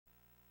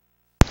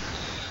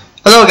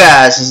Hello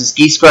guys, this is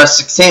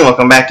GeeseQuest16.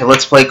 Welcome back to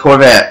Let's Play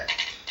Corvette.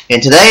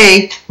 And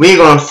today, we're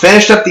going to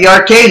finish up the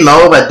arcade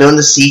mode by doing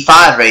the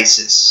C5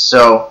 races.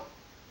 So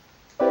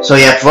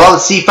yeah, for all the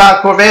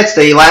C5 Corvettes,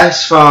 they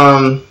last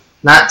from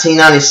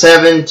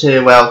 1997 to,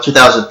 well,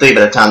 2003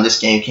 by the time this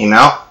game came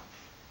out.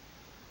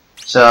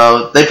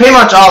 So, they pretty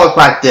much all look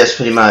like this,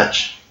 pretty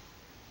much.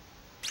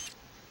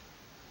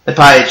 They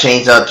probably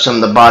changed up some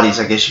of the bodies,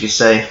 I guess you could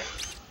say.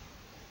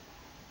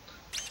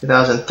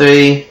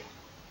 2003.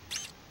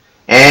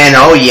 And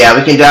oh yeah,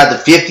 we can drive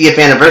the 50th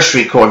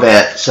anniversary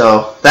Corvette.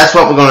 So that's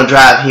what we're going to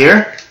drive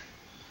here.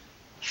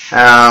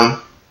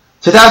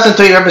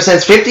 2003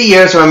 represents 50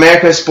 years of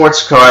American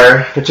sports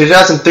car. The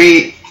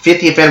 2003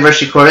 50th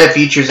anniversary Corvette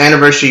features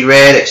anniversary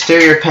red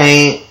exterior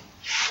paint.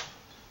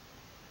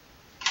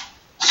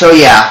 So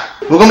yeah,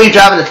 we're going to be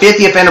driving the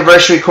 50th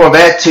anniversary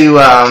Corvette to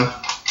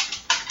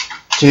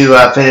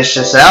finish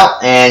this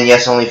out. And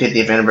yes, only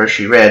 50th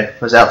anniversary red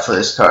was out for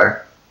this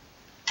car.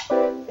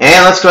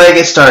 And let's go ahead and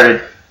get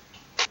started.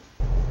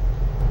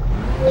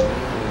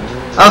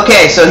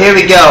 Okay, so here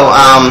we go.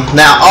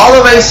 Now, all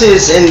the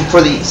races for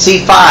the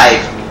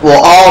C5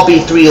 will all be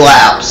 3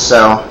 laps,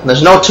 so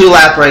there's no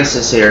 2-lap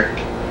races here.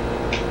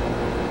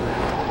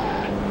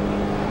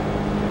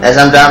 As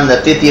I'm driving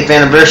the 50th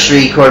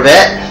anniversary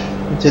Corvette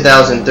in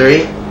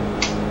 2003.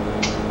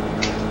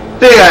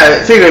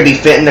 Figure it'd be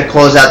fitting to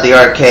close out the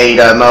arcade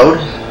mode.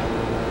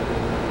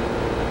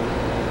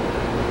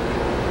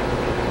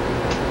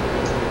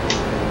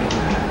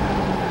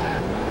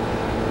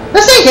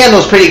 This thing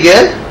handles pretty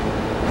good.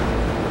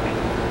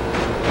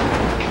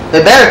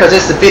 It better because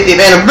it's the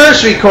 50th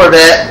anniversary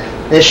Corvette,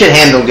 and it should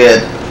handle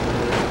good.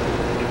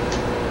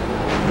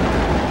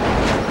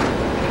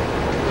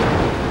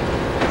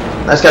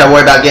 I just gotta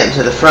worry about getting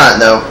to the front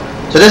though.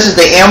 So this is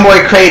the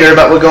Amboy Crater,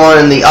 but we're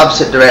going in the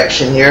opposite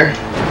direction here.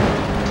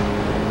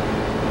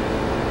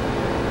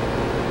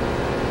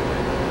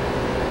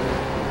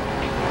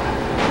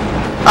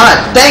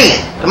 Alright, dang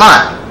it! Come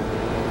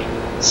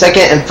on!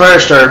 Second and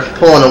first are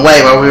pulling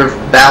away while we were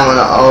battling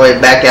all the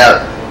way back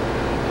out.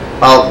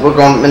 Oh, we're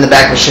going in the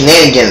back with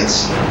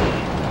shenanigans.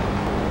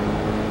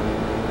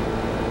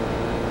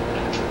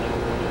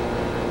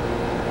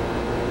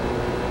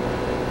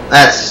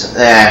 That's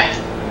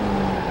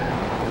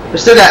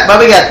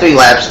we got 3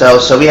 laps though,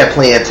 so we have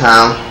plenty of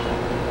time.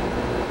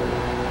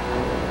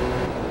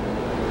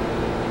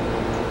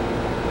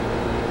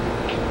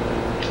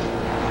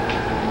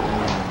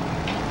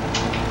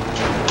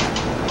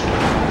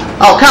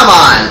 Oh, come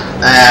on!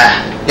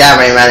 Guy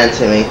ran right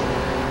into me.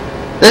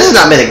 This has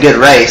not been a good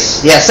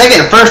race. Yeah,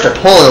 second and first are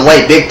pulling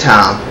away big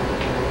time.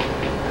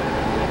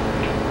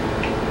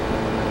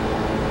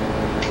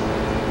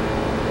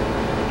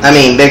 I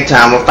mean, big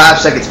time. We're 5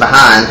 seconds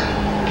behind.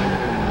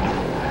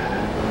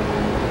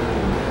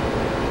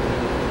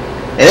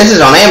 And this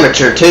is on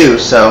amateur too,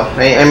 so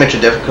amateur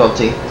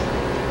difficulty.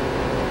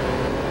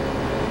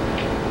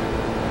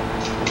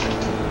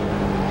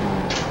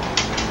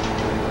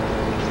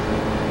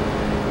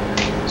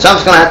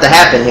 Something's gonna have to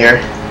happen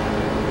here.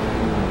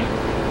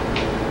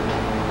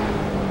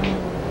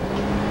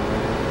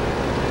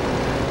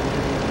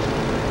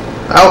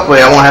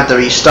 Hopefully I won't have to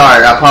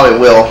restart. I probably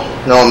will,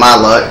 knowing my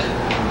luck.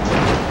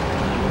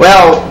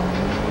 Well,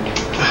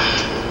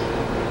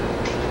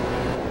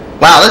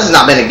 wow, this has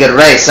not been a good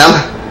race. I'm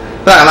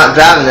not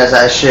driving as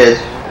I should.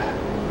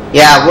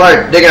 Yeah,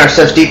 we're digging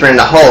ourselves deeper in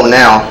the hole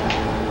now.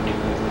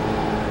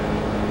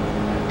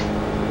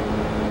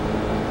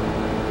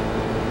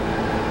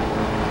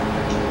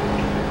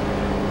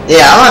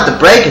 Yeah, I'll have to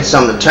brake in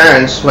some of the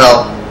turns.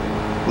 Well,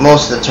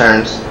 most of the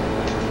turns.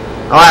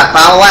 Alright,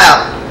 final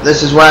lap.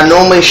 This is where I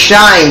normally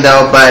shine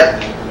though, but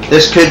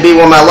this could be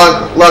where my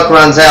luck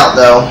runs out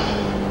though.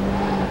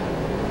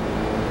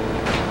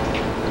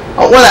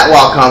 Oh, where'd that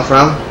wall come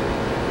from?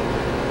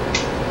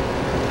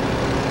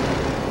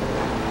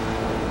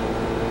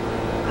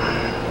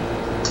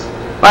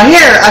 Right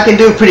here, I can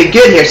do pretty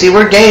good here. See,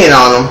 we're gaining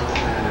on them.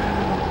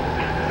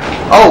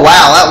 Oh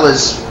wow, that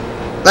was...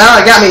 Well,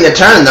 it got me in the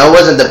turn though. It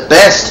wasn't the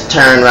best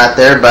turn right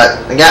there,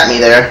 but it got me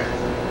there.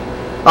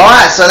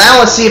 Alright, so now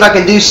let's see if I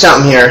can do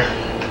something here.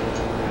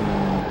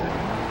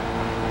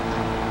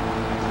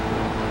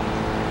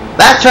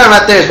 That turn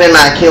right there has been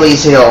my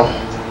Achilles heel.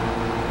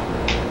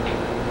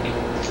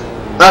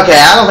 Okay,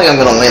 I don't think I'm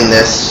going to win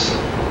this.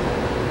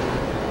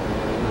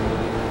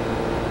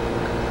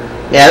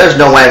 Yeah, there's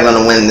no way I'm going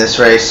to win this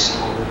race.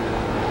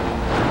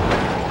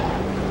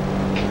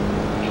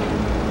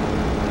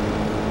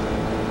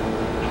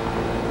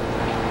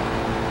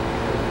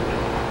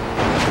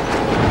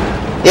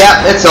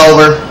 Yeah, it's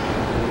over.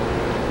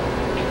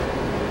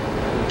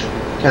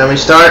 Can I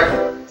restart?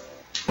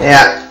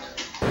 Yeah.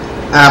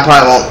 I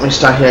probably won't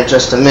restart here in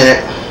just a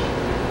minute.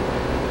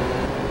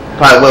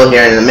 Probably will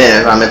here in a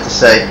minute, if I meant to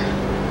say.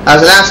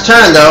 That was a nice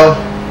turn, though.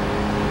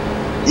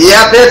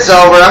 Yep, it's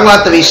over. I'm going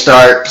to have to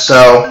restart,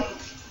 so...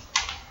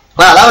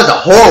 Wow, that was a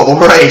horrible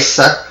race.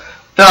 I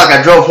feel like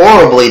I drove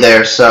horribly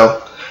there,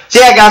 so... So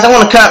yeah, guys, I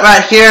want to cut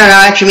right here, and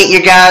I'll actually meet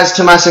you guys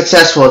to my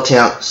successful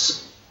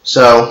attempts.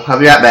 So, I'll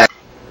be right back.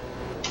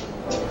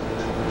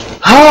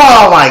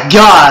 Oh my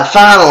God,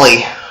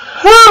 finally.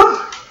 Whew.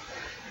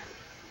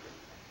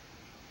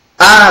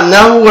 I have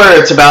no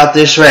words about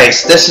this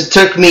race. This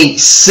took me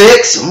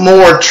 6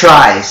 more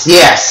tries.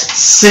 Yes,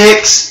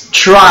 6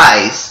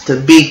 tries to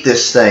beat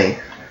this thing.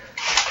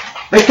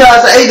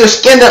 Because I either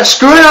end up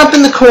screwing up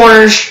in the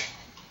corners.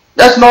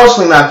 That's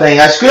mostly my thing.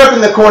 I screwed up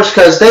in the corners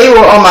because they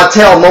were on my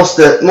tail most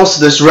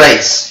of this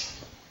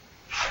race.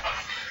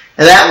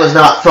 And that was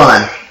not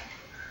fun.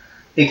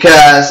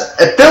 Because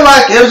it felt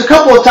like there was a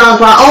couple of times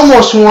where I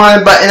almost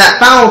won, but in that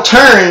final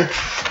turn,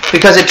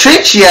 because it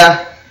tricks you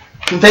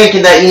from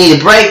thinking that you need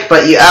a brake,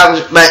 but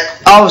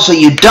obviously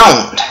you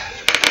don't.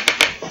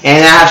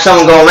 And I have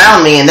someone go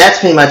around me, and that's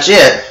pretty much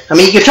it. I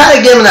mean, you can try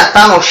to get them in that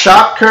final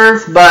shock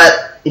curve,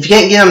 but if you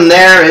can't get them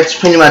there, it's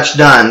pretty much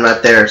done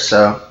right there.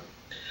 So,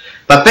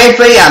 but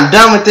thankfully, I'm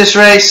done with this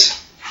race.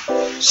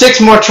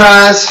 6 more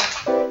tries.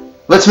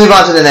 Let's move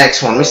on to the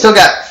next one. We still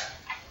got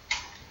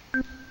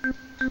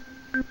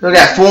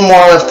 4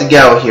 more left to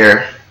go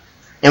here,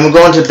 and we're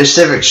going to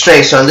Pacific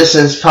Straight. So this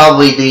is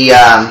probably the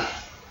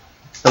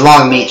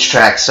Long Beach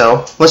track.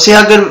 So let's see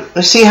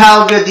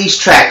how good these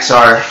tracks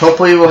are.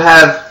 Hopefully, we'll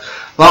have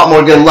a lot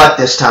more good luck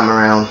this time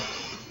around.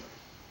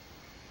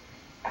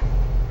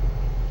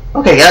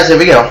 Okay, guys, here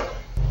we go.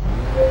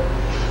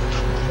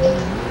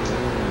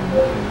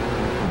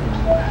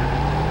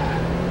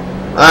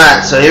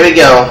 Alright, so here we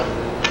go.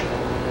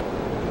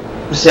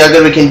 Let's see how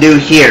good we can do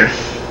here.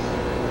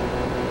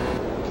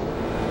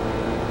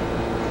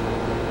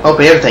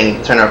 Hopefully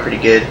everything turned out pretty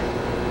good.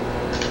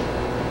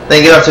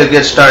 They get off to a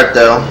good start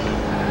though.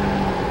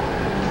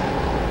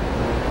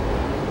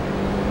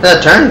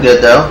 That turned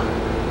good though.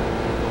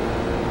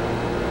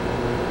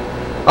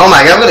 Oh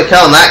my God, I'm gonna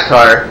call him that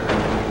car.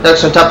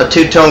 Looks on top of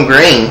two-tone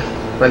green.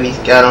 What he's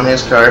got on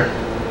his car.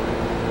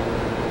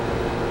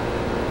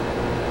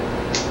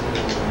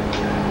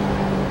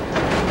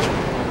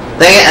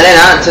 Dang it, I did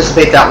not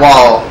anticipate that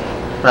wall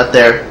right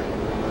there.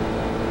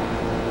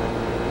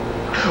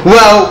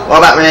 Well, I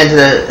about ran into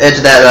the edge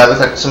of that,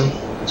 looks like some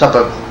type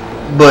of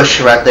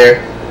bush right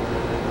there.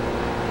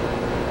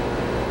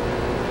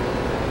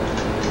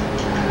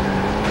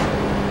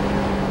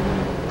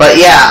 But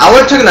yeah, I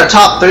would have taken the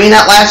top 3 in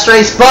that last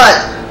race,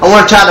 but I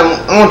want to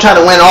try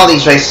to win all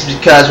these races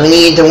because we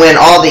need to win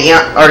all the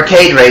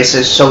arcade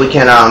races so we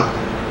can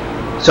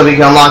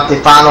unlock the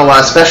final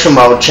special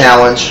mode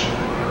challenge.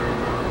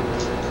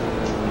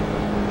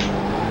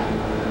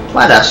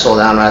 Why did I slow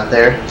down right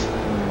there?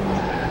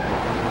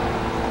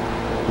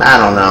 I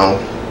don't know.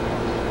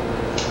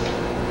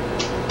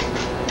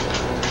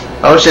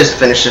 Let's just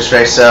finish this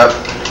race up.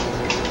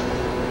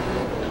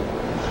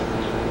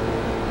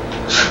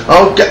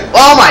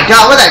 Oh my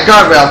God, where'd that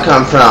guardrail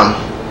come from?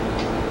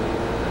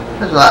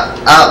 There's a lot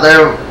out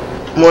there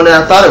more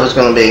than I thought it was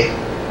going to be.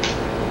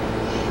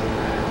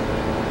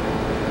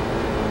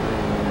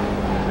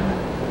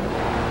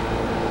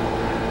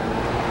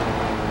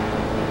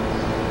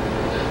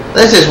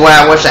 This is where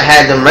I wish I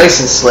had them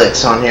racing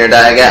slicks on here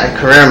that I got in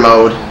career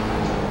mode.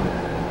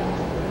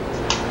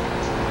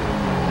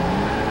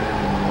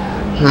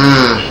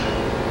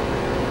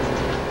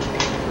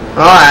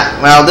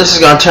 Alright, well this is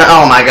going to turn,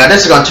 oh my God,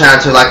 this is going to turn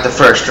out to like the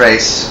first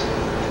race.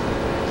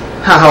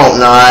 I hope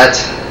not.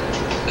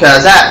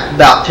 Because that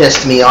about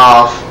pissed me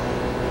off.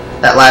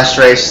 That last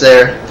race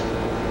there.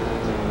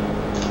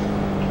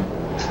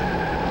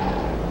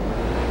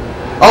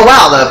 Oh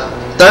wow, the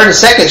third and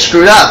second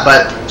screwed up,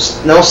 but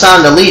no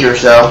sign of the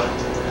leaders though.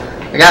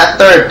 I got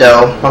third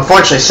though.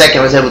 Unfortunately,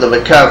 second was able to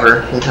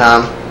recover in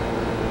time.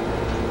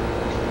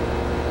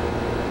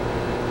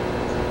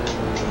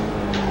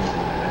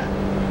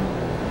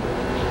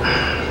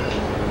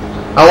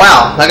 Oh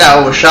wow, I got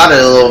overshot it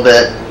a little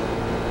bit.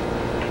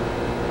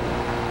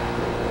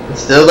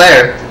 It's still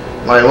there.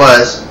 Well, it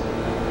was.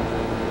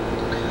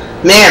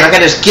 Man, if I could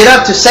just get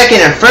up to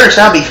second and first,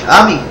 I'll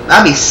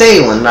be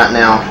sailing right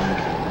now.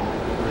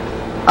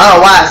 I don't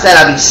know why I said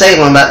I'd be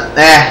sailing, but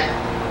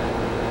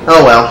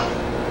oh well.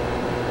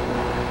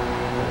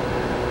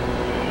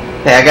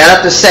 Okay, I got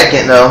up to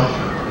second though.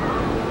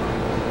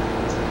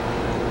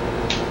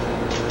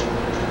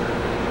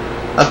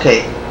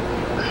 Okay.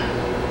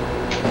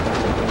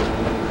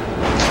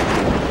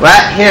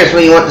 Right here is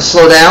where you want to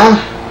slow down.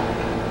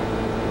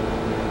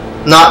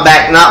 Not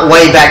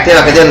way back there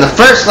like I did in the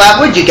first lap.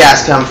 Where'd you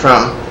guys come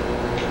from?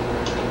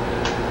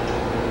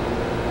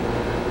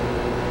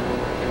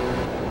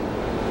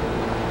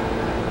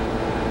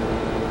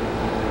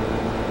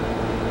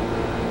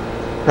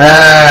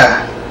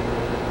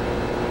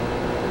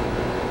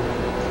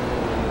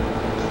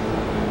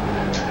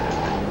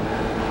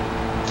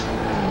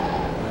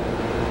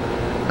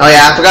 Oh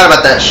yeah, I forgot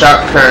about that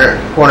sharp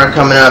corner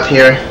coming up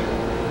here.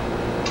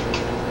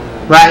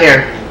 Right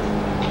here.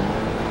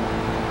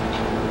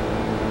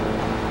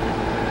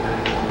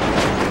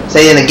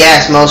 Stayed in the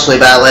gas mostly,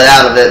 but I let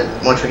out of it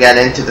once we got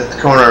into the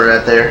corner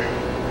right there.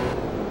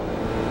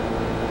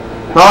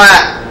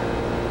 Alright.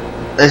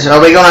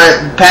 Are we going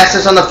to pass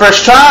this on the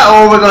first try,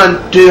 or are we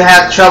going to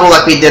have trouble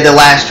like we did the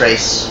last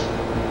race?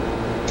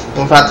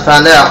 We'll have to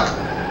find out.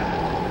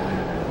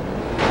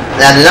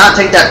 I did not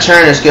take that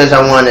turn as good as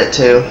I wanted it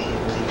to.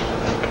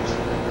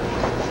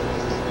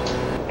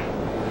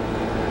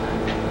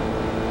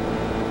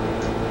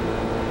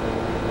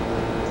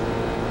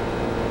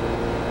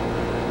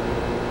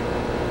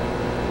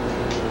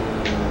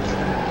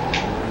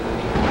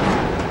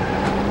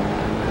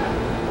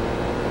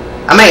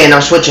 I may end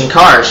up switching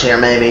cars here,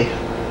 maybe.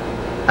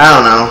 I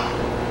don't know.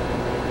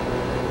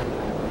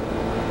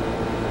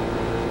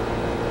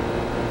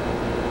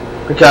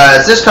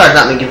 Because this car's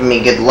not been giving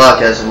me good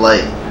luck as of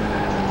late.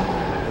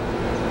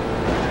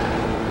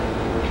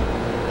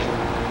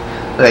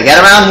 But I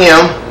got around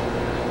him.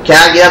 Can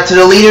I get up to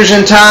the leaders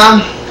in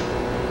time?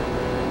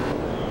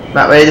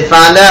 About ready to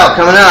find out.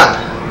 Coming up.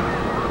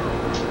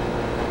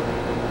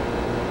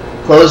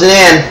 Closing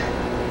in.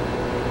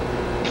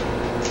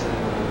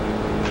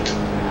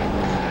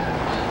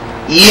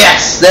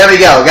 Yes, there we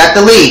go. Got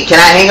the lead. Can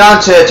I hang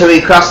on to it till we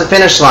cross the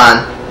finish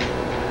line?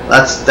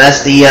 That's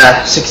the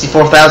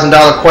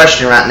 $64,000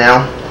 question right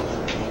now.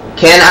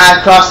 Can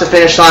I cross the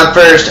finish line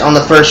first on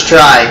the first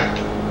try?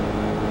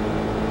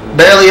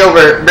 Barely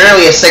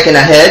a second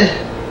ahead.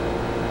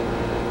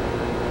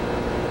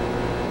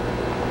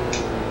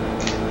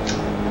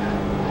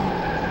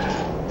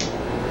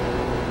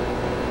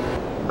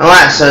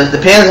 Alright, so it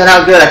depends on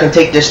how good I can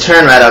take this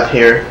turn right up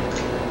here.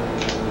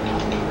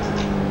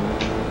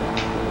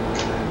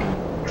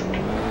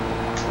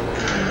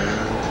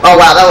 Oh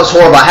wow, that was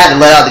horrible. I had to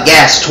let out the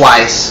gas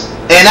twice.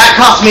 And that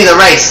cost me the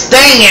race.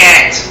 Dang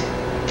it!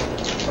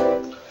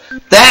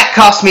 That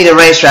cost me the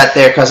race right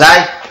there because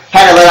I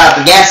had to let out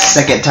the gas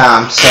the second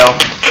time. So,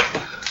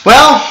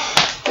 well,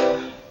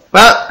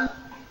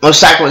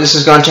 most likely this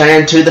is going to turn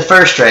into the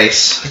first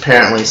race,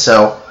 apparently.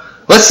 So,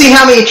 let's see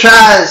how many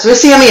tries, let's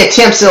see how many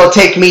attempts it'll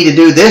take me to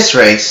do this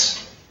race.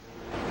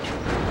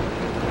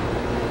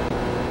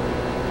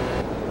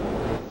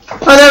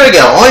 Oh, there we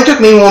go. Only took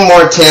me one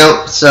more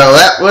attempt, so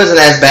that wasn't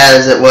as bad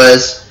as it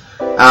was.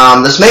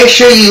 Just make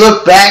sure you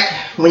look back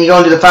when you go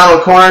into the final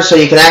corner, so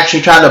you can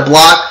actually try to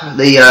block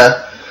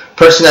the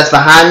person that's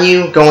behind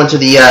you going to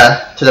the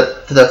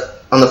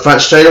on the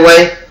front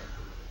straightaway.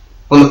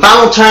 On the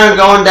final turn,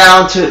 going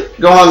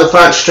on the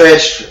front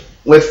stretch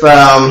with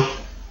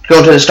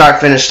going to the start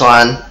finish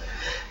line,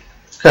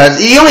 because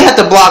you only have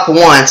to block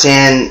once,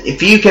 and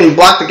if you can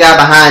block the guy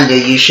behind you,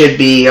 you should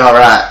be all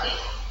right.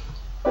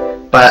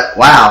 But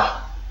wow.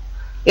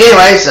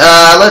 Anyways,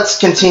 let's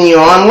continue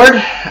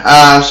onward.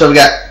 So we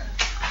got,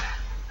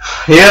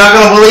 you're not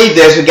going to believe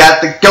this, we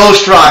got the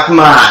Ghost Rock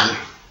Mine.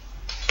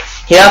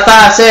 Yeah, I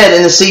thought I said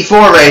in the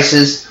C4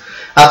 races,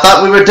 I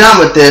thought we were done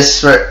with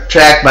this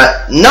track,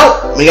 but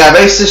nope, we got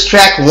to race this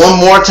track one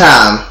more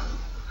time.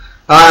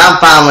 Alright, I'm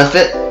fine with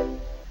it.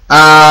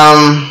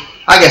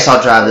 I guess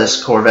I'll drive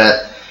this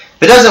Corvette.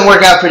 If it doesn't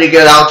work out pretty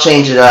good, I'll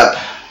change it up.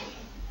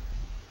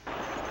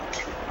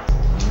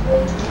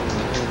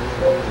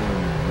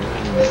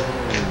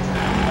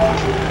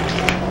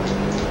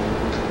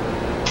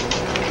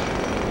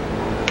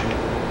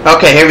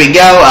 Okay, here we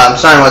go.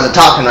 Sorry I wasn't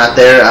talking right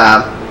there.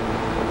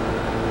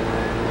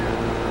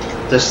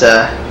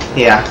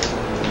 Yeah.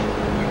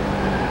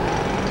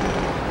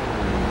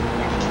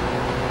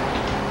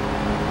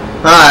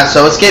 Alright,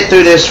 so let's get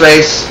through this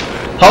race.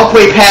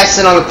 Hopefully pass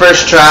it on the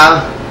first try.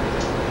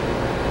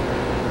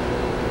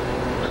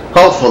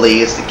 Hopefully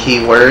is the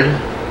key word.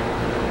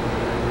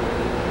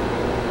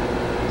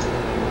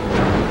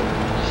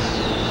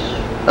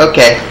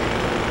 Okay.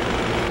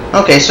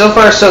 Okay, so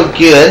far so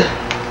good.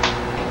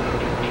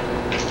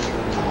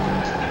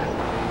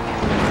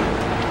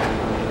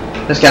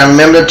 Just gotta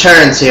remember the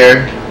turns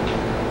here.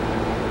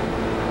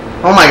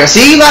 Oh my god,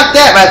 see, like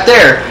that right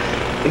there.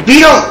 If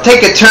you don't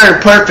take a turn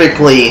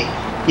perfectly,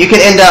 you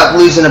can end up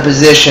losing a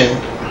position.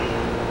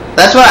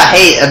 That's what I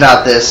hate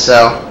about this,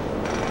 so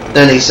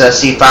doing these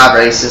C5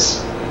 races.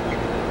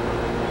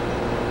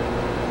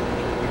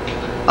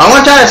 I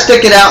want to try to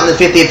stick it out in the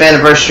 50th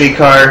anniversary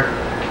car.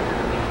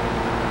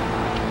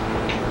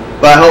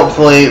 But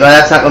hopefully, well,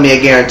 that's not going to be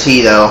a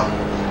guarantee though.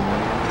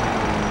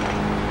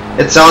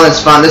 It's on its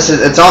fun.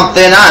 It's on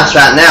thin ice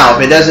right now.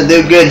 If it doesn't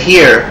do good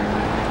here,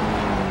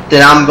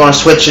 then I'm going to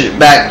switch it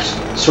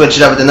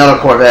up with another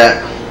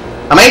Corvette.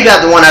 I may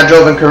drive the one I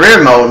drove in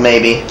career mode,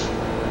 maybe.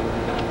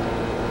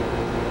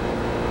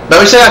 But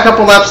we still got a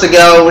couple laps to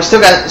go. We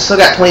still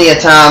got plenty of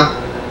time.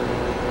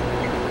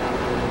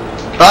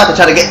 I'll have to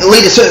try to get the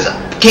lead as soon as I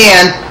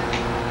can.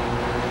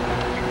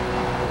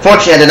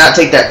 Fortunately, I did not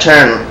take that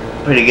turn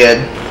pretty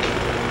good.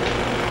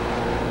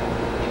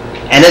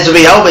 And this will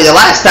be hopefully the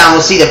last time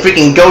we'll see the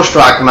freaking Ghost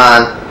Rock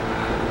Mine.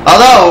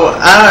 Although,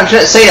 I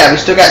shouldn't say that, we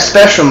still got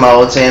special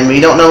modes, and we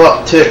don't know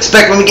what to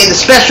expect when we get into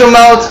special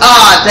modes.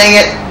 Ah, dang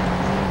it.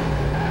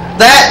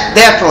 That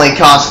definitely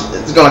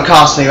it's going to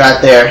cost me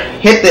right there.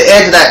 Hit the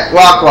edge of that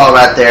rock wall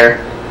right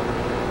there.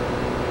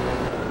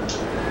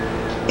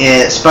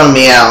 And it spun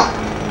me out.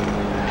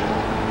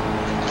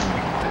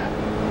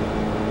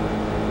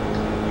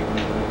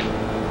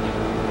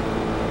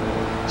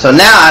 So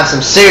now I have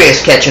some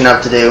serious catching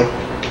up to do.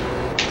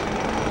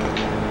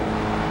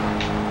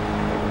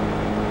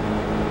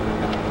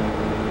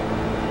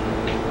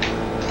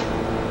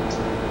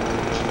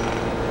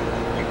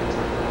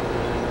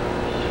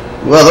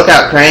 Well, look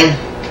out, Crane.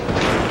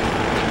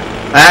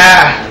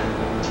 Ah!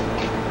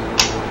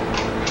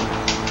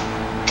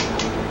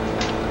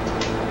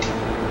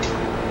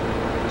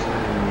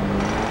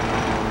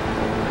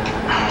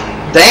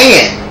 Dang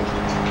it!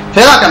 I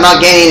feel like I'm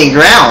not gaining any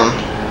ground.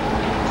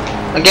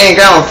 I'm gaining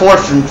ground on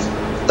 4th and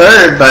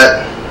 3rd,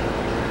 but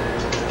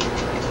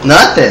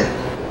nothing.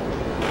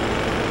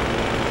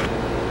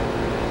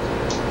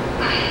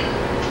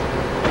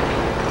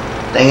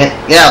 Dang it.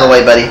 Get out of the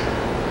way, buddy.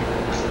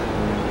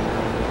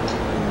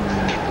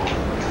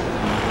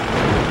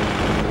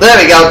 There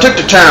we go. Took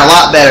the turn a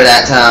lot better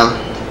that time.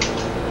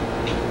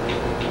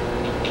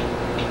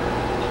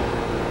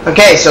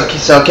 Okay, so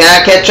can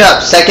I catch up?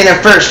 2nd and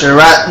 1st are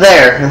right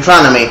there in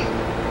front of me.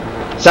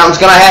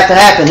 Something's gonna have to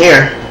happen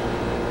here.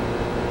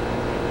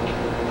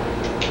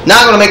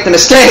 Not gonna make the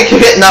mistake of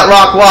hitting that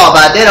rock wall,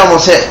 but I did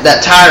almost hit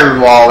that tire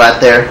wall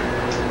right there.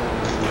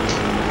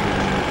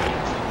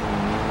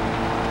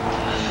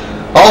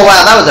 Oh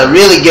wow, that was a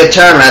really good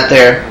turn right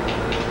there.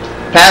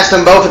 Passed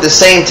them both at the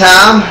same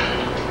time.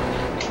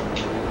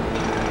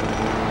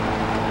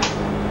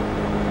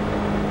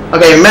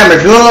 Okay, remember,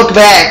 if you want to look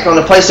back on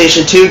the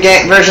PlayStation 2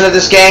 version of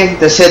this game,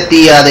 just hit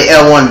the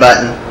L1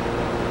 button.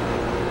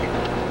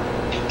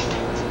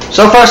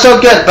 So far so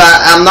good,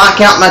 but I'm not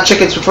counting my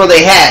chickens before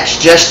they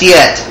hatch just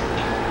yet.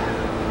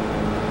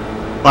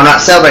 Well, I'm not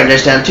celebrating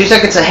just yet. I'm 2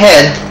 seconds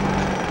ahead.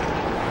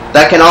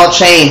 That can all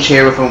change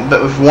here with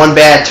one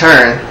bad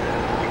turn.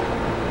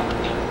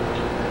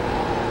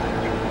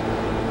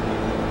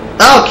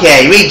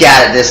 Okay, we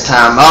got it this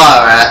time.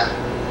 Alright.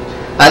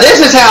 Now this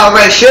is how a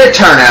race should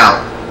turn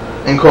out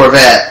in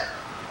Corvette.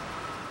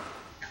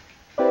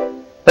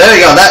 There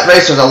we go. That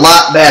race was a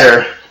lot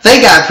better. I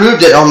think I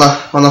improved it on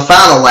the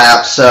final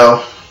lap,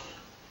 so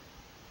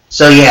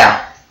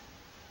yeah.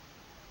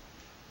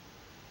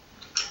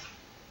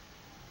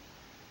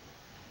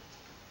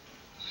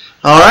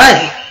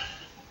 Alright.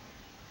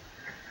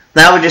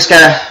 Now we just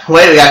gotta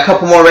wait. We got a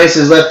couple more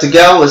races left to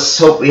go. Let's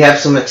hope we have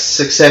some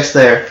success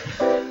there.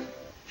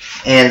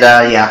 And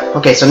yeah.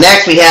 Okay, so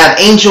next we have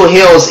Angel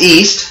Hills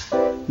East.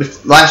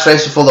 Last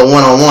race before the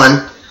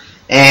one-on-one.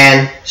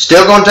 And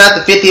still going to have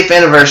the 50th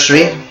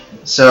anniversary.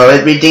 So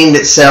it redeemed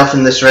itself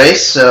in this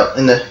race. So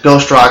in the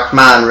Ghost Rock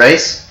Mine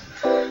race.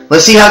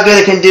 Let's see how good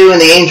it can do in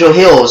the Angel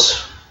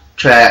Hills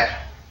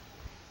track.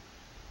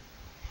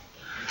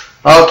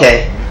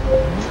 Okay.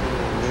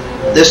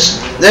 This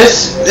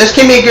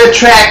can be a good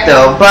track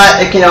though,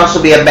 but it can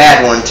also be a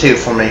bad one too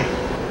for me.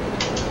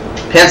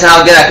 Depends on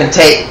how good I can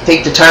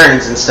take the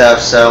turns and stuff,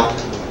 so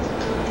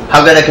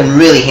how good I can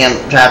really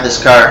drive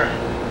this car.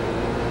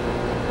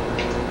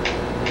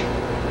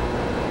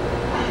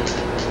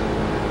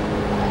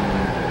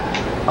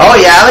 Oh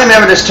yeah, I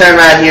remember this turn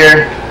right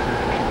here.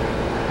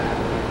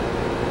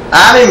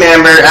 I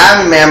remember.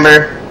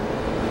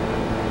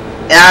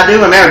 And I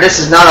do remember this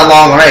is not a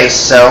long race,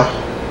 so.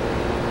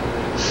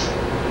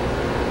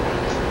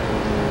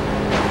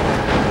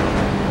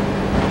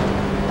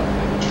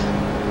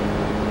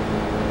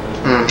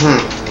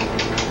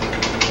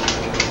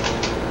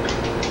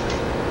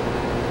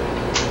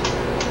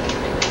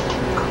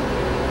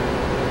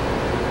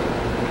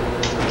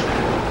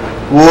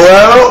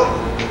 Whoa!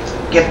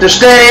 Get the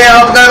steady.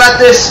 I forgot about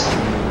this.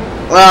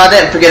 Well, I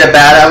didn't forget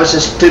about it. I was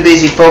just too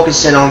busy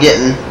focusing on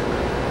getting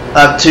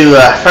up to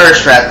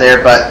first right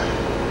there, but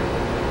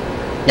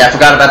yeah, I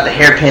forgot about the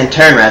hairpin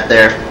turn right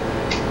there.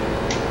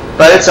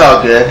 But it's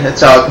all good.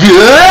 It's all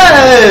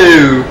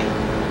good.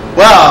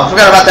 Wow, I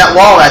forgot about that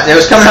wall right there.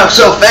 It was coming up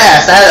so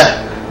fast. I had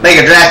to make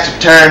a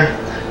drastic turn.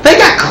 I think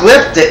I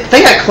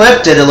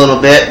clipped it a little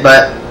bit,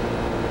 but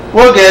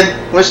we're good.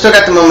 We still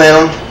got the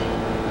momentum.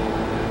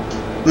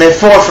 I'm in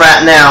 4th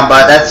right now,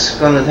 but that's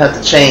going to have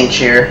to change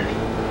here.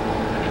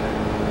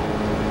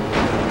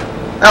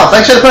 Oh,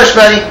 thanks for the push,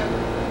 buddy.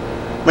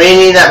 We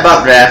need that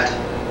bump draft.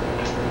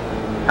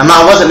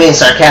 I wasn't being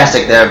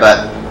sarcastic there,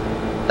 but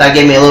that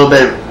gave me a little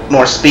bit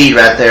more speed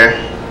right there.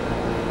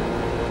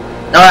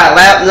 Alright,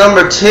 lap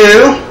number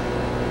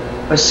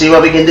 2. Let's see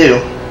what we can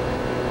do.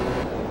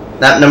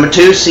 Lap number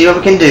 2, see what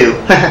we can do.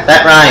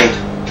 That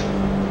rhymed.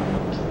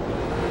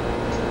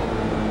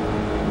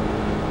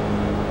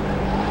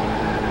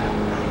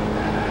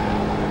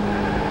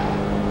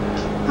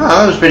 Oh,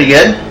 that was pretty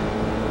good.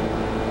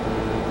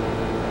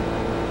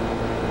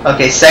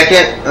 Okay,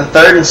 2nd,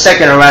 3rd and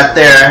 2nd are right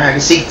there. I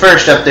can see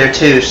 1st up there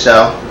too,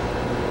 so.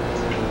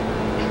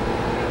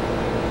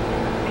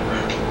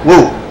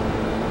 Woo!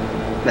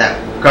 That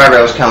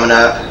guardrail's coming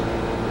up.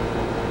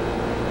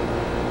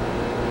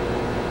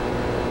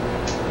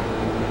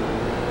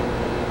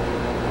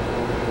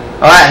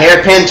 Alright,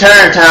 hairpin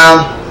turn,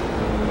 Tom.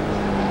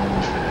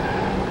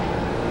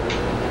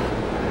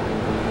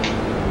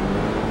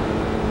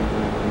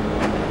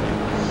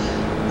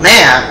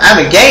 Man, I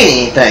haven't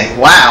gained anything.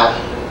 Wow.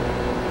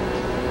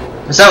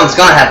 Something's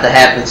gonna have to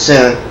happen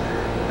soon.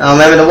 Oh,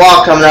 remember the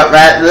wall coming up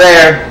right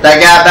there. That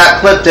guy about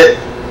clipped it.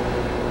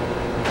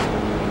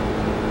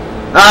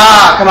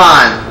 Ah, come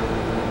on.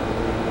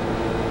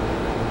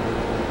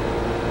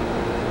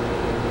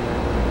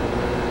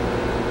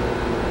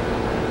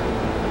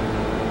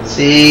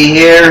 see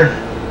here.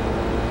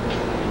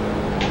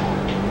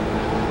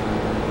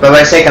 But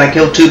I say, can I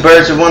kill 2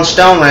 birds with 1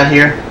 stone right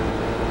here?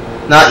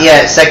 Not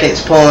yet.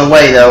 Second's pulling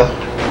away though.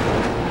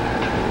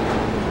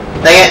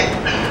 Dang it.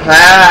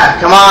 Ah,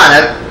 come on.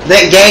 I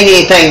didn't gain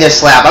anything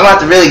this lap. I'm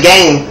about to really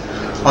gain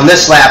on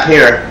this lap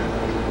here.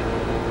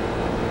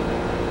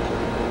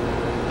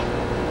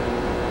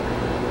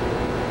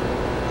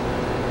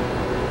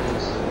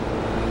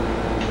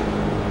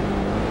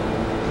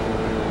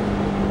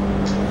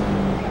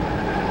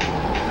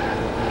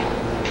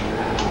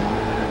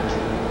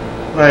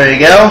 There you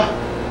go.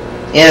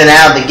 In and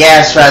out of the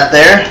gas right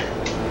there.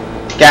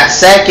 Got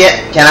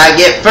second. Can I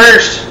get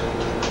first?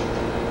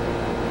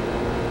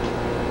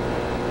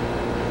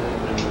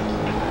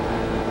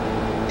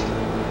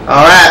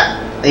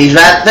 Alright. He's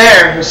right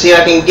there. Let's see if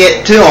I can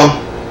get to him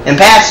and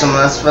pass him.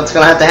 That's what's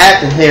going to have to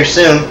happen here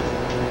soon.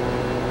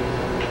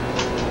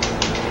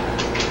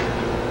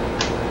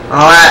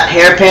 Alright.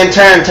 Hairpin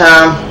turn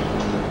time.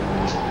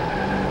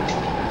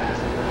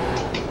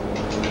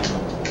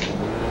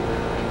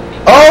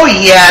 Oh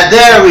yeah,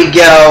 there we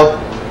go.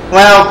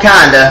 Well,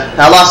 kinda.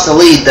 I lost the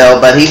lead though,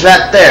 but he's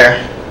right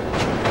there.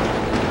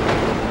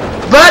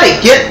 Buddy,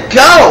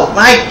 go!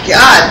 My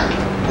God.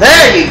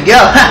 There you go.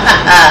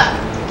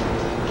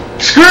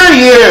 Screw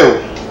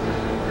you.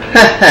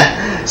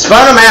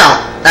 Spun him out.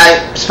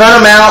 I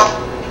spun him out.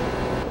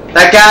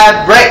 That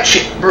guy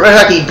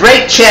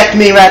brake checked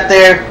me right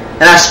there,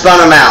 and I spun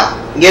him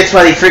out. Gets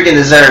what he freaking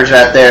deserves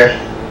right there.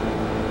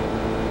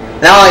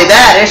 Not only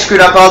that, they screwed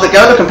up all the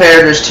other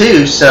competitors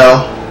too,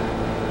 so...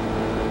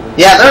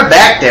 Yeah, they're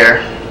back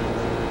there.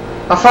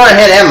 How far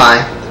ahead am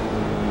I?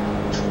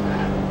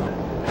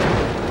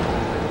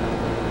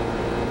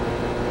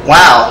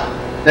 Wow.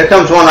 There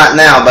comes one right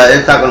now, but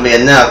it's not going to be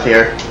enough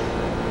here.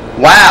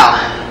 Wow.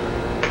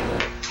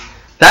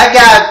 That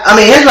guy, I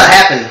mean, here's what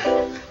happened.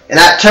 In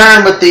that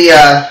turn with the,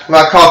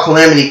 what I call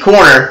Calamity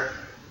Corner,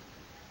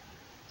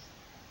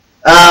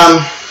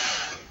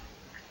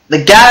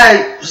 the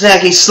guy seemed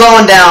like he's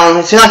slowing down.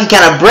 It seemed like he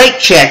kind of brake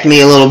checked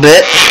me a little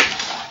bit.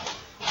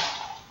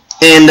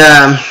 And,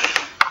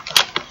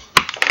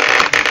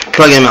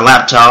 plug in my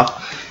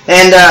laptop.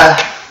 And,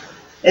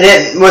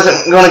 it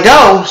wasn't going to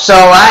go, so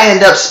I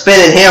ended up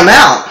spinning him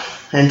out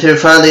into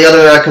front of the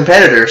other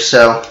competitors.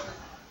 So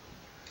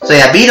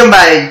yeah, I beat him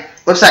by,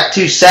 looks like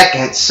 2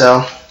 seconds.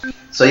 So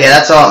yeah,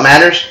 that's all that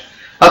matters.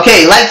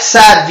 Okay,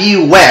 Lakeside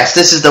View West.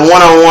 This is the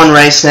one-on-one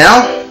race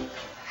now.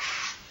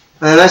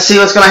 And let's see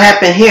what's going to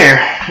happen here.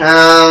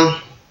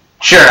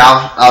 Sure,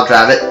 I'll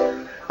drive it.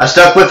 I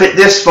stuck with it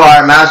this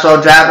far. Might as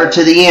well drive her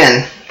to the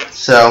end.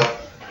 So,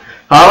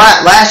 all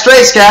right, last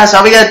race, guys.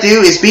 All we got to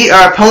do is beat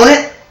our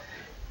opponent,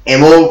 and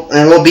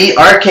we'll beat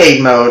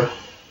arcade mode.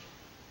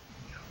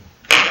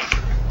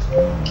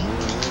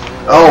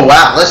 Oh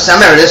wow! I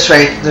remember this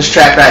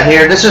track right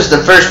here. This is the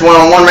first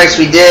one-on-one race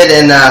we did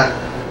in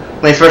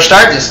when we first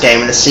started this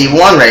game in the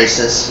C1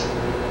 races.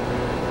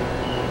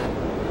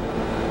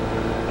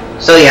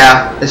 So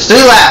yeah, it's 3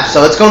 laps,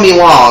 so it's gonna be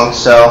long.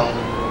 So,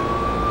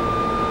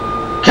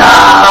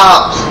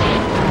 cops!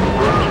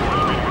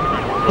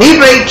 He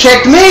brake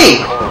checked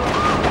me.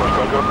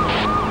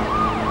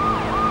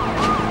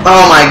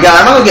 Oh my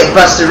God! I'm gonna get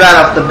busted right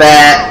off the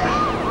bat.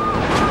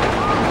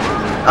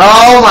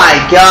 Oh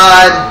my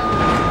God!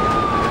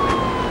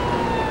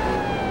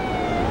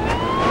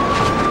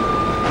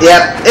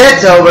 Yep,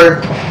 it's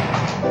over.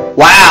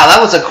 Wow, that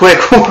was a quick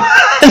one.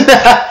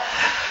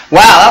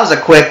 Wow, that was a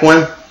quick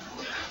one. I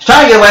was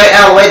trying to get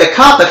out of the way. The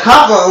cop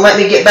wouldn't let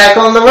me get back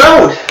on the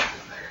road.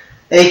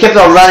 And he kept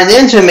on running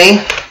into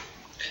me.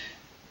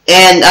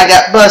 And I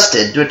got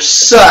busted, which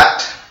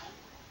sucked.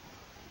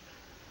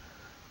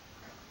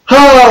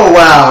 Oh,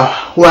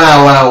 wow.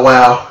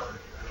 Wow.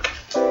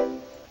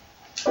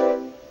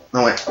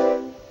 Oh, wait.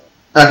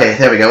 Okay,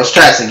 there we go. Let's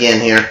try this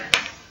again here.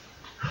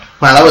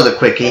 Wow, that was a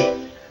quickie.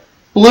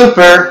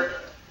 Blooper.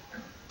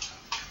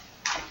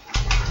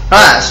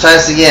 Alright, let's try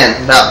this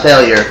again about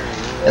failure.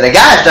 And the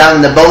guy's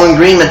driving the Bowling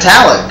Green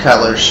metallic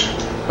colors.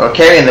 Or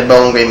carrying the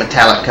Bowling Green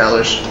metallic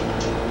colors.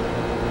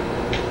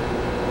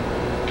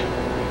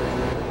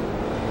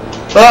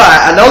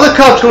 Alright, I know the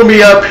cop's going to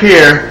be up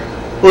here.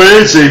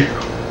 Where is he?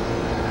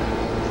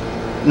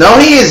 No,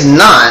 he is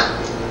not.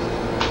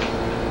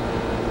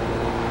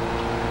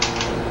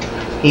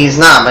 He's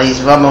not, but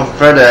he's one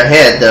further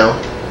ahead though.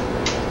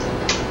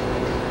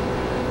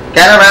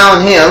 Got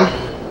around him.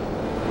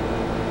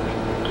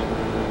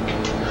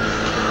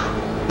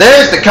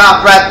 There's the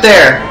cop right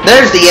there.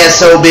 There's the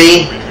SOB.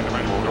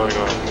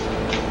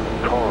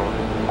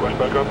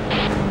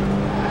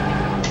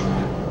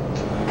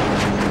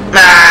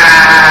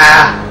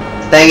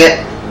 Ah! Dang it.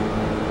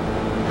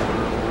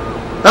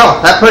 Oh,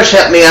 that push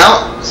helped me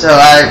out, so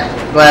I'm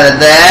glad of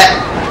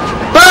that.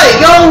 Buddy,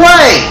 go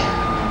away!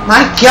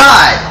 My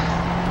God!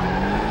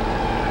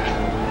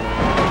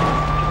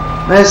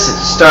 This is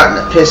starting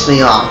to piss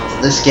me off,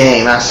 this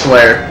game, I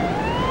swear.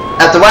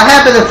 After what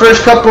happened in the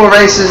first couple of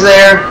races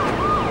there,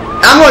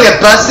 I'm going to get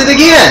busted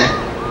again.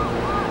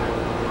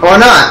 Or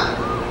not.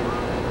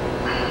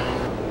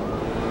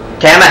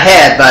 Okay, I'm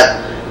ahead, but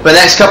the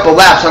next couple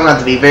laps I'm going to have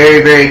to be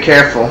very, very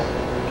careful.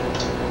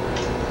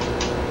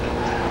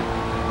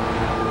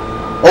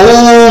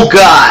 Oh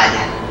God!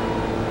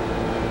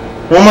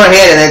 One more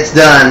hit and it's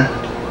done.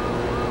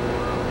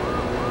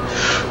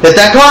 Hit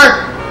that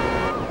car!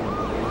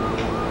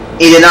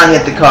 He did not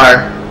hit the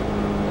car.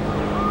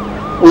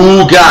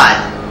 Oh God!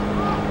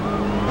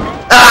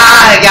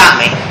 Ah, it got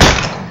me.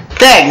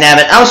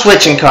 Dagnabbit, I'm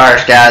switching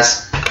cars,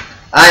 guys.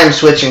 I am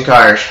switching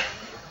cars.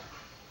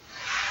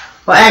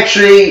 Well,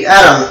 actually, I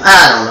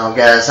don't know,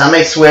 guys. I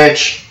may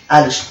switch.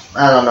 I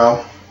don't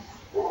know.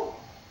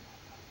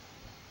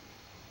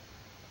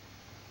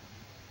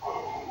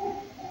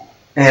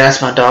 Yeah,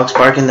 that's my dog's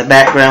barking in the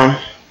background.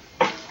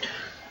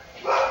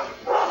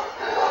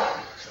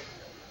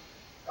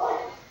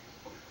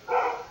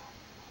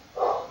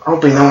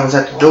 Hoping no one's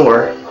at the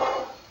door.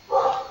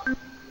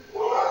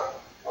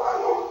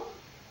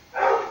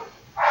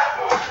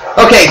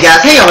 Okay,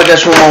 guys, hang on with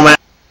just one moment.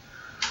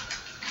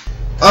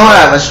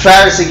 Alright, let's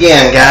try this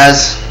again,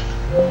 guys.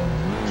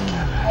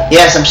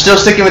 Yes, I'm still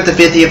sticking with the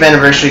 50th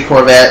anniversary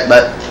Corvette,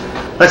 but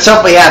let's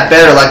hope we have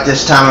better luck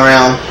this time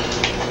around.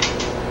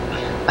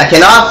 I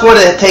cannot afford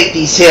to take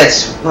these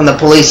hits from the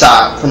police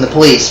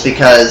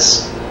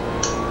because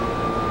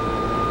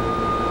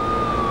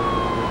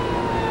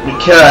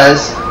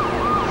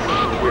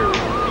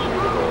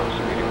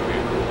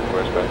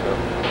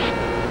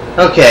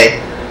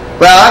okay.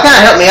 Well, that kind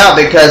of helped me out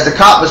because the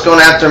cop was going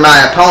after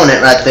my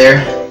opponent right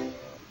there.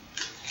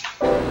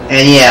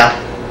 And yeah.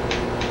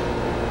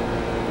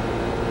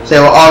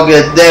 So we're all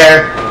good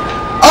there.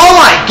 Oh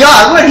my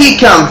God, where'd he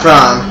come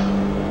from?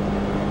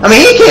 I mean,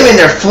 he came in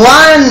there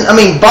flying,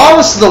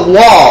 balls to the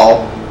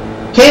wall.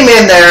 Came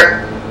in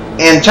there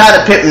and tried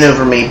to pit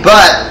maneuver me,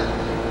 but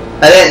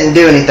I didn't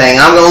do anything.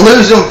 I'm going to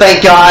lose him,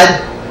 thank God.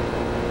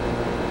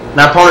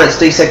 My opponent's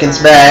 3 seconds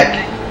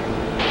back.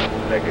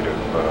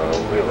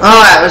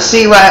 Alright, let's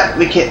see what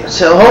we can.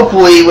 So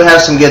hopefully we'll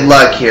have some good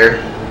luck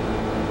here.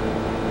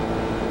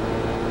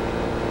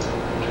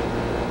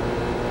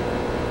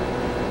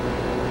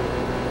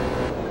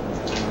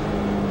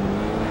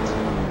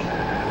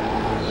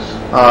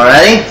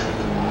 Alrighty.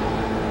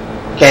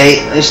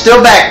 Okay, he's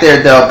still back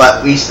there though,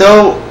 but it's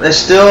still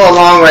a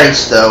long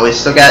race though. We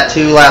still got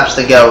 2 laps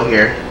to go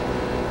here.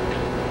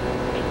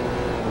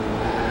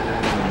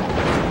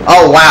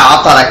 Oh wow,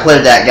 I thought I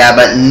cleared that guy,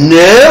 but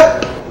nope.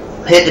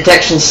 Hit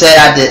detection said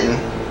I didn't.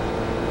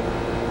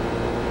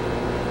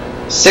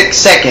 6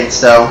 seconds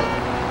though.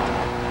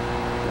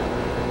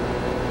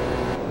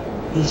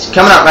 He's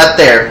coming up right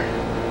there.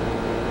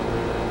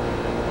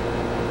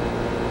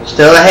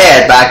 Still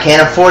ahead, but I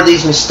can't afford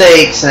these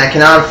mistakes, and I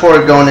cannot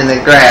afford going in the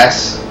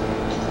grass.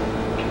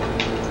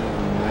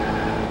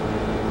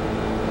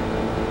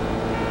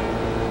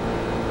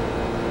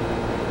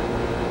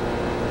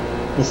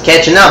 He's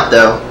catching up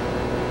though.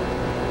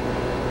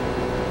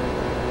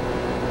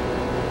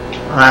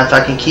 Alright, if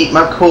I can keep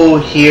my cool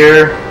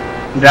here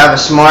and drive a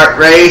smart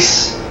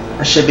race,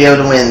 I should be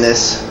able to win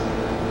this.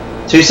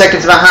 2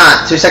 seconds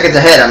behind, 2 seconds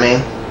ahead, I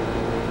mean.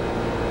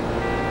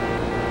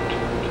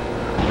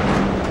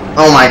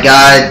 Oh my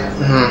God.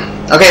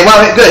 Okay,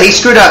 well, good. He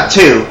screwed up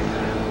too.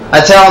 I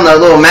tell on the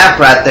little map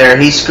right there,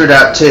 he screwed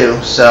up too.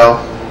 So,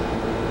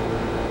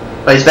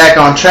 but he's back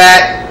on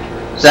track.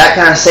 So that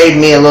kind of saved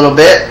me a little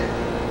bit.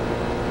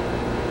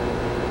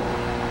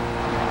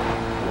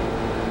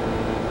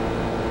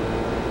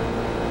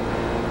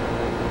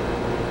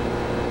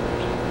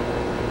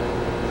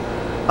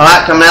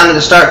 Alright, come down to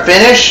the start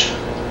finish.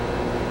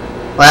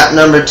 Lap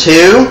number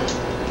 2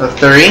 of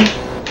 3.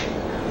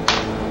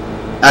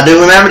 I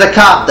do remember the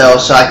cop though,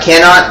 so I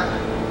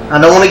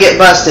don't want to get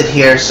busted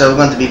here, so we're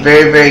going to be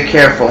very, very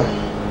careful.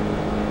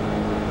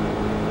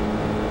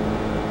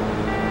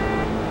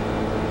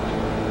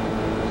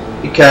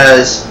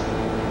 Because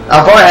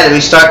I've already had to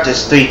restart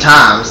this 3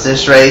 times,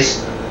 this race.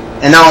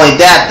 And not only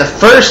that, the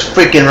first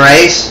freaking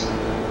race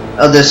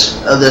of the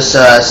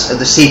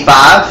C5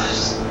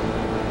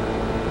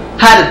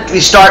 had to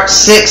restart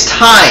 6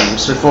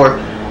 times before.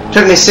 It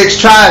took me 6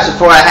 tries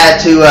before I had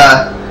to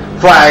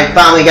before I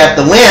finally got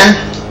the win.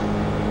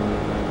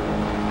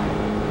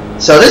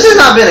 So this has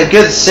not been a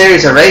good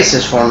series of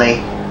races for me.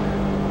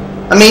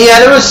 I mean, yeah,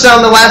 there was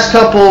some. The last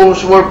couple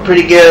were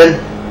pretty good.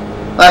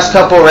 Last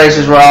couple of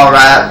races were all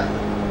right,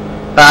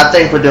 but I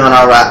think we're doing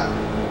all right.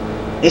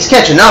 He's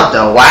catching up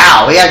though.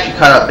 Wow, he actually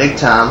caught up big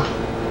time.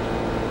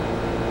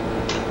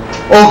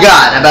 Oh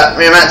God, I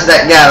ran out to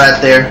that guy right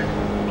there.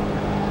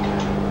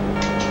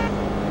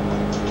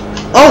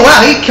 Oh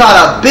wow, he caught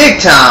up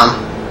big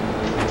time.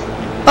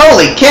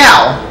 Holy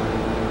cow.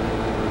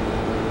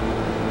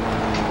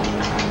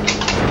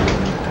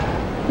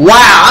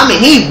 Wow, I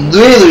mean, he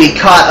literally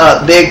caught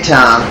up big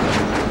time.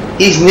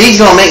 He's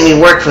gonna make me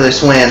work for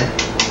this win.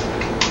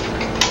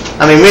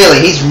 I mean, really,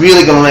 he's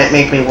really gonna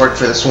make me work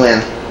for this win.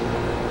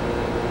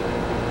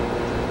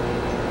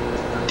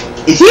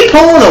 Is he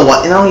pulling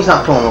away? No, he's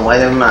not pulling away.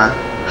 Never mind.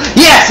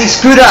 Yes, he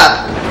screwed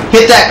up.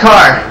 Hit that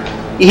car.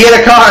 He hit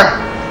a car.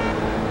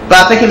 But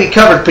I think he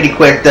recovered pretty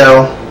quick,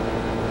 though.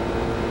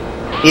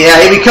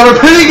 Yeah, he be coming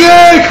pretty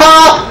good,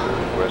 cop!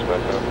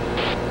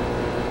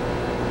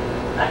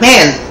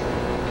 Man,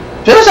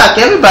 feels like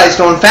everybody's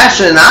going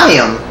faster than I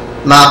am.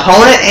 My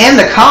opponent and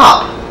the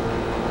cop.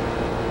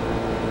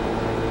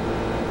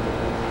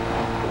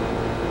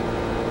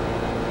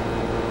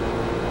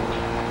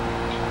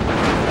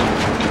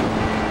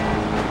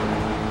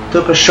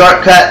 Took a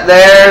shortcut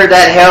there,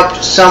 that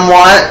helped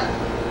somewhat.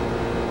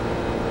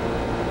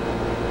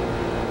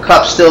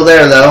 Cop's still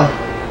there though.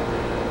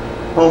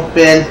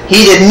 Hoping.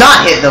 He did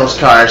not hit those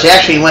cars. He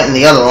actually went in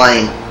the other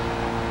lane.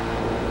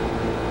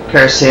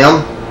 Curse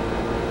him.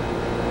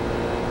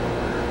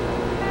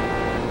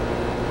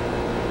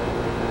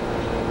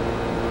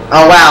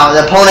 Oh wow,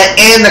 the opponent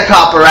and the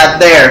cop are right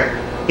there.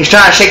 He's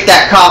trying to shake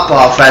that cop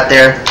off right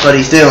there. That's what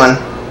he's doing.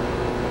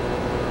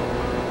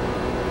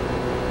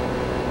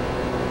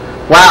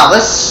 Wow,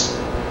 this...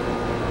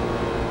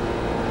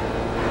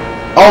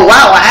 Oh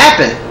wow, what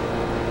happened?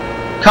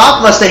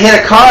 Cop must have hit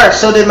a car,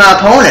 so did my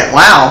opponent.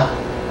 Wow.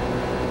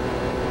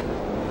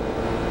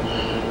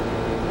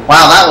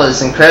 Wow, that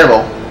was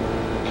incredible.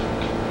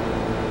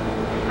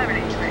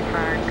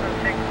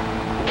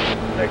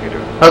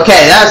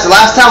 Okay, that's the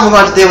last time we're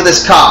going to deal with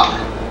this cop.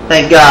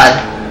 Thank God.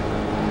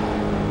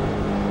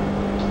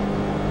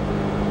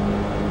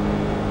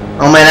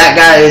 Oh man, that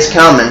guy is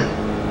coming.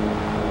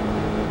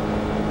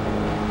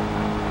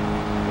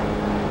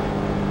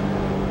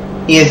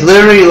 He is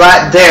literally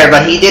right there,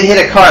 but he did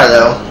hit a car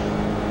though.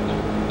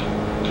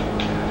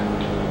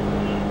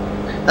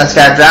 That's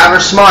got driver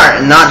smart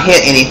and not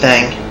hit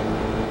anything.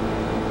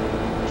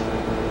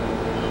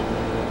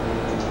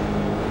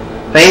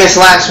 Famous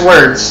last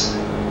words.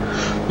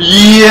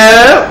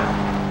 Yeah.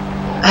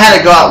 I had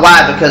to go out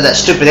wide because that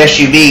stupid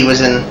SUV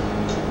was in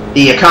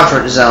the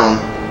comfort zone.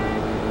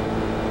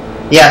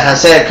 Yeah, I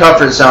said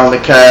comfort zone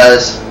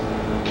because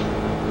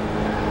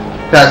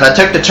if I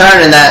took the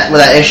turn in that where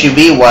that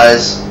SUV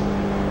was,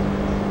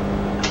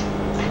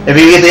 if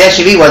the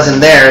SUV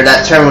wasn't there,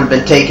 that turn would have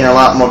been taken a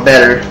lot more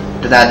better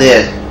than I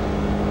did.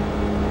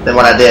 Than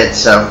what I did.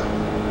 So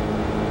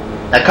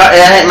that car,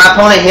 my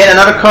opponent hit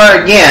another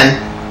car again.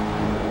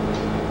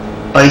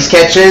 Oh, he's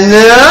catching.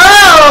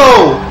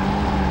 No!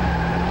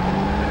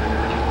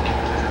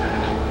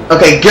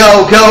 Okay,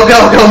 go, go,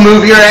 go, go!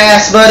 Move your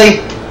ass,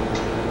 buddy.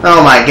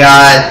 Oh my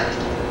God,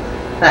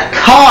 that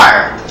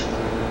car!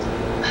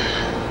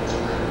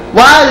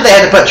 Why do they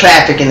have to put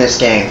traffic in this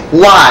game?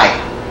 Why?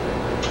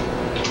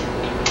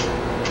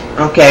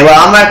 Okay,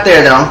 well, I'm right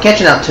there though. I'm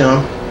catching up to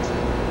him.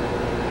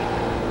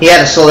 He had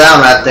to slow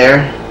down right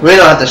there. We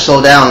don't have to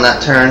slow down on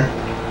that turn.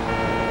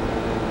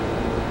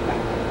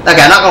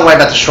 Okay, I'm not gonna worry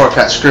about the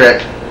shortcut. Screw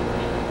it.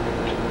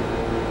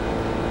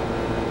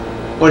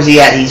 Where's he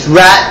at? He's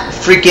right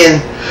freaking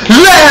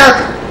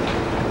there!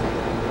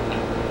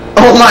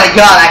 Oh my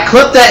God, I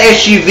clipped that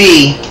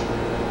SUV,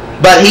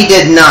 but he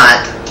did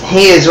not.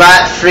 He is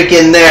right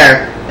freaking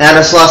there. And I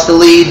just lost the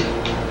lead.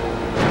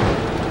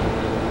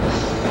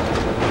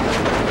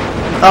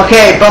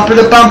 Okay, bumper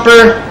to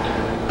bumper,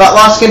 but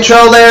lost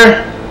control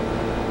there.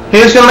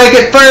 Who's gonna make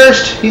it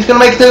first? He's gonna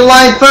make it to the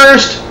line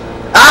first.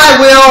 I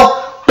will,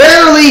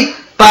 barely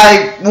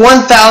by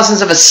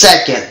 1/1000th of a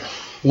second.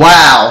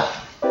 Wow.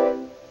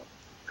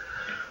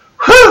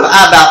 Whew,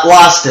 I about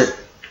lost it.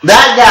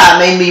 That guy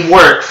made me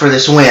work for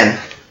this win.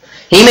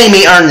 He made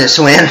me earn this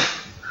win.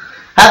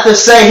 I have to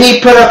say,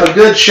 he put up a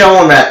good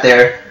showing right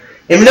there.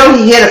 Even though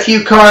he hit a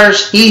few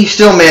cars, he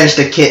still managed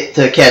to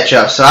catch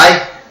up. So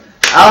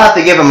I'll have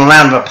to give him a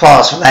round of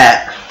applause for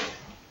that.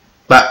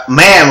 But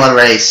man, what a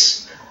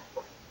race.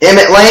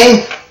 Emmett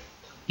Lane,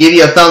 give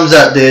you a thumbs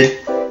up, dude.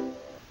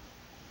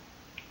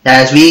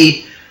 As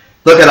we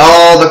look at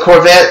all the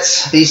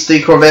Corvettes, these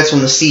three Corvettes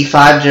from the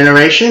C5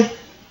 generation.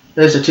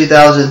 There's the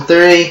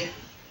 2003,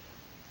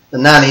 the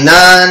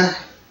 99.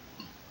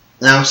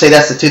 Now I'll say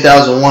that's the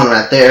 2001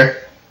 right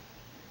there.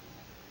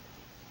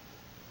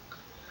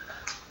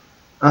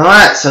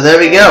 Alright, so there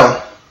we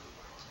go.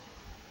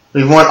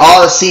 We've won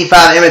all the C5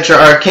 Amateur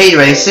Arcade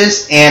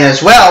races, and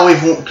as well,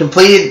 we've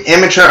completed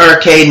Amateur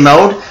Arcade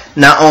mode.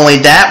 Not only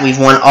that, we've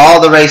won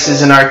all the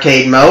races in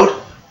Arcade mode.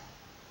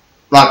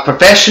 Locked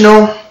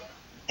Professional,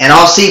 and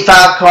all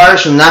C5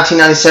 cars from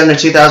 1997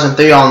 to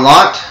 2003 are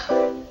unlocked.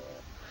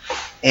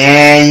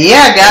 And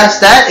yeah, guys,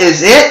 that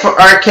is it for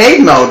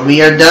Arcade mode.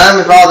 We are done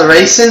with all the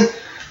racing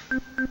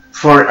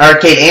for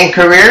Arcade and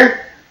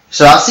Career.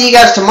 So I'll see you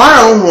guys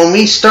tomorrow when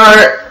we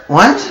start...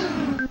 What?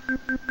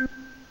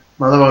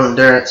 Mother Road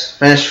Endurance.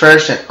 Finish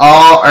first in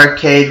all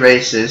arcade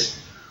races.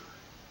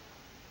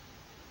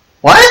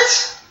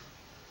 What?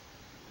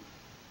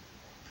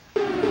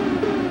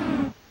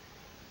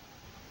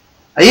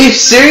 Are you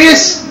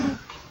serious?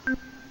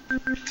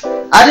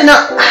 I did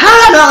not...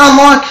 How did I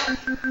unlock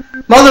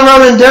Mother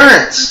Road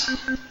Endurance?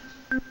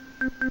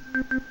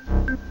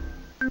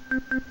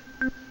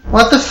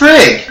 What the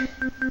frig?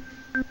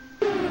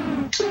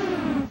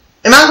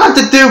 Am I going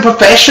to do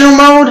professional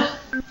mode?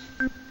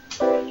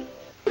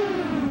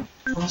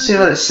 Let's see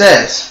what it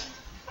says.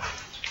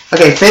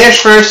 Okay, finish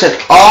first in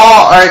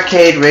all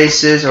arcade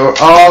races or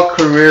all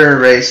career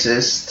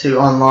races to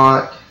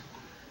unlock.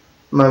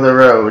 Mother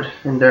Road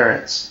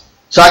Endurance.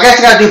 So I guess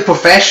I gotta do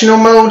professional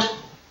mode.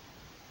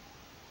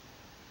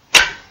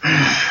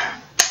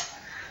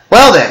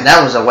 Well then,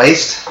 that was a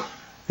waste.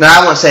 No,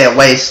 I won't say a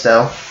waste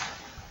though.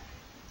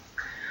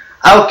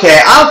 Okay,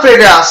 I'll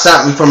figure out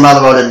something for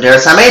Mother Road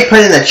Endurance. I may put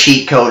in a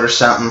cheat code or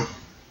something.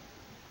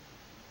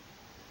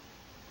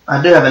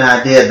 I do have an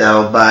idea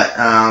though, but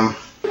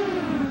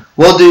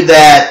we'll do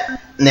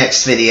that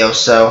next video.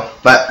 So,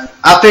 but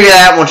I'll figure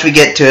that out once we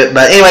get to it.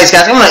 But anyways,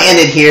 guys, I'm gonna end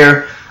it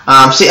here.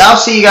 I'll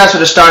see you guys for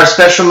the start of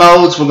special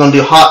modes. We're gonna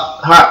do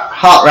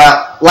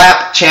hot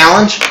lap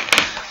challenge.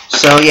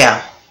 So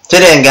yeah,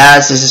 till then,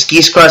 guys, this is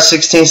Geese Cross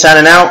 16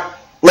 signing out.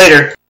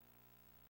 Later.